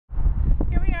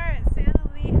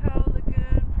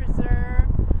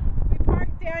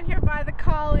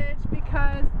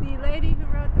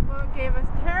gave us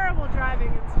terrible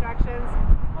driving instructions.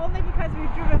 Only because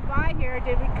we've driven by here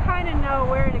did we kind of know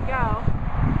where to go.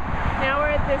 Now we're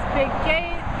at this big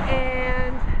gate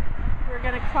and we're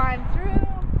going to climb through.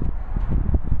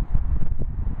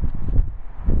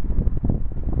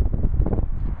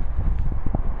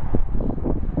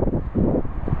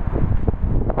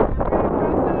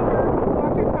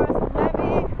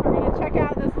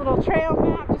 Trail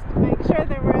map just to make sure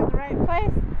that we're in the right place,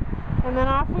 and then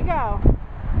off we go.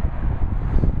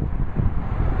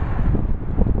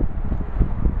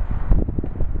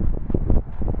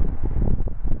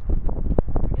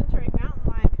 We're entering mountain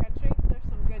lion country. There's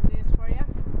some good news for you.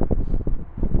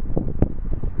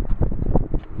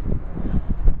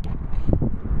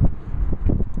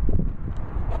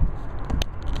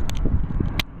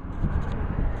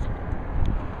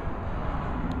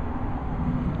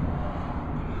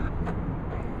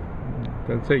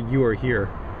 Doesn't say you are here.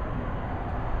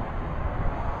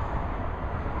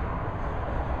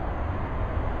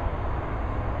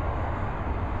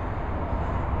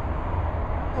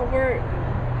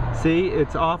 Well, see,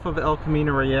 it's off of El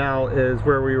Camino Real is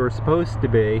where we were supposed to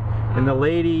be, and the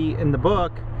lady in the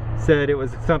book said it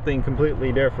was something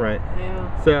completely different.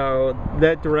 Yeah. So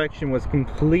that direction was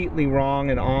completely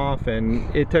wrong and off,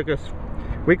 and it took us,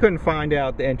 we couldn't find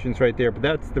out the entrance right there, but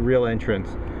that's the real entrance.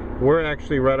 We're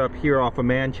actually right up here off of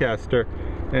Manchester,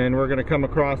 and we're going to come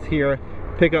across here,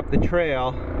 pick up the trail,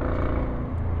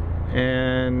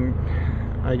 and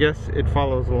I guess it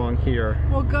follows along here.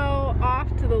 We'll go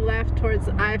off to the left towards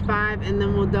I-5, and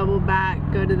then we'll double back,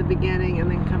 go to the beginning,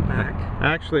 and then come back.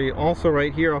 Actually, also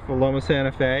right here off of Loma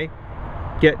Santa Fe,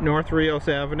 get North Rios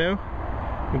Avenue,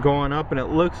 and go on up, and it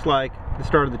looks like the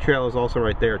start of the trail is also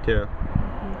right there too.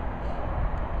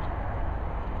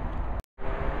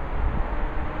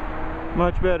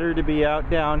 Much better to be out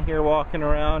down here walking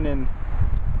around in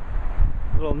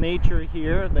a little nature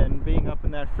here than being up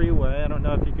in that freeway. I don't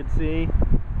know if you could see,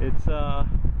 it's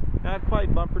not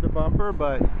quite bumper to bumper,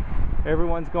 but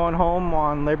everyone's going home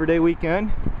on Labor Day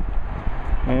weekend,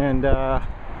 and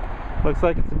looks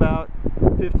like it's about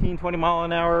 15-20 mile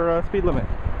an hour speed limit.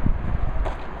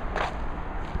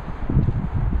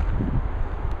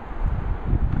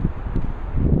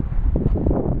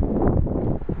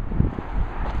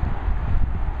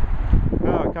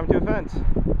 Come to a fence.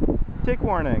 Tick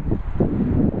warning.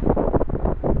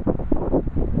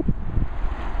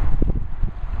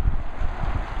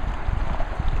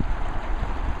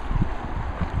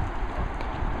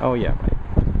 Oh yeah, right.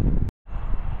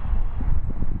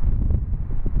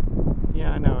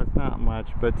 Yeah, I know it's not much,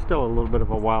 but still a little bit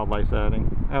of a wildlife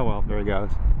setting. Oh well, there he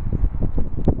goes.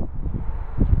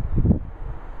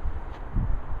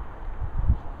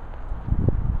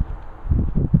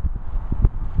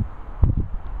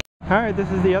 Alright,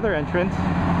 this is the other entrance,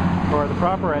 or the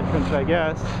proper entrance, I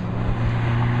guess.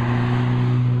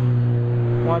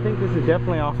 Well, I think this is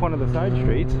definitely off one of the side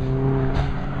streets.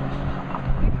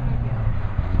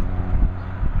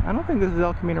 I don't think this is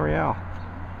El Camino Real.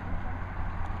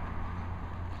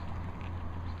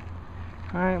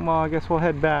 Alright, well, I guess we'll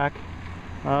head back.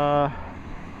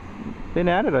 Been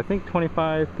at it, I think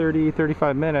 25, 30,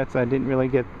 35 minutes. I didn't really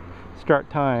get start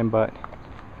time, but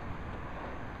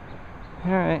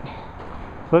alright,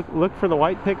 look for the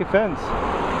white picket fence.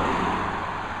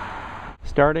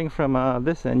 Starting from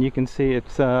this end, you can see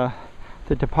it's the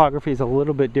topography is a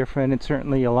little bit different. It's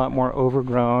certainly a lot more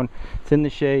overgrown. It's in the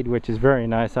shade, which is very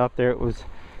nice. Out there it was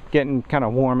getting kind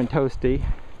of warm and toasty,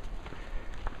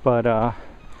 but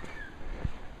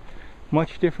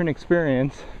much different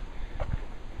experience. I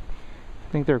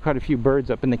think there are quite a few birds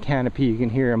up in the canopy. You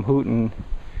can hear them hooting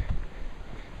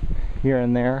here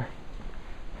and there.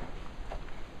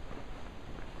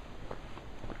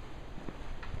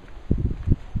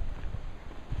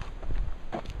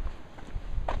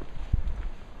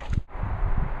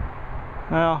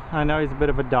 Well, I know he's a bit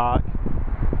of a dot,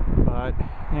 but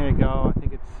there you go. I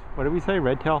think it's, what did we say,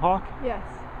 red-tailed hawk? Yes.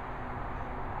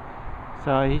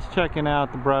 So he's checking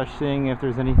out the brush, seeing if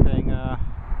there's anything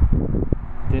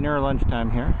dinner or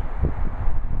lunchtime here.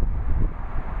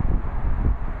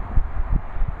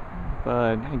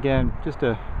 But again, just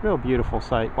a real beautiful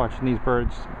sight watching these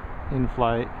birds in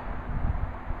flight.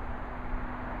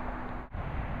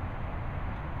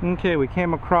 Okay, we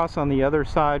came across on the other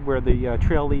side where the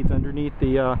trail leads underneath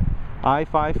the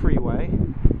I-5 freeway,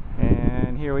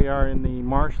 and here we are in the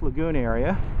Marsh Lagoon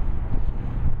area.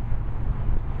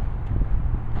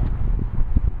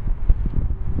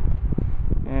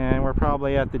 And we're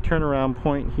probably at the turnaround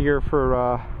point here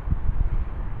for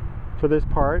this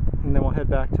part, and then we'll head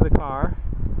back to the car.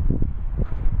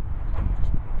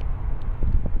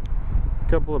 A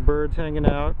couple of birds hanging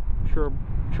out,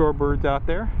 shorebirds out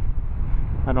there.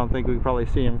 I don't think we can probably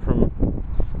see them from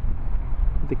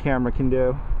what the camera can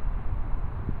do.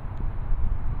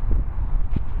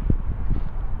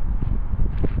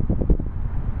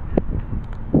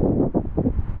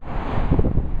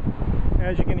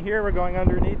 As you can hear, we're going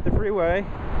underneath the freeway.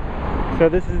 So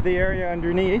this is the area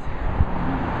underneath.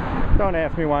 Don't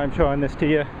ask me why I'm showing this to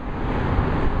you.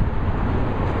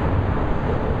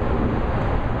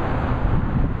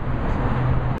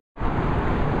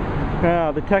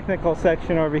 Now the technical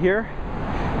section over here.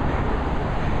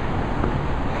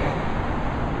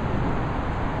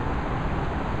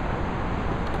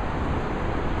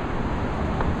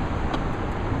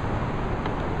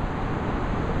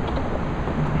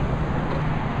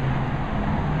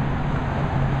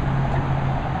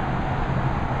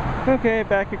 Okay,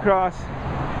 back across.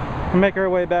 We'll make our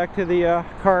way back to the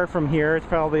car from here. It's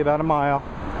probably about a mile.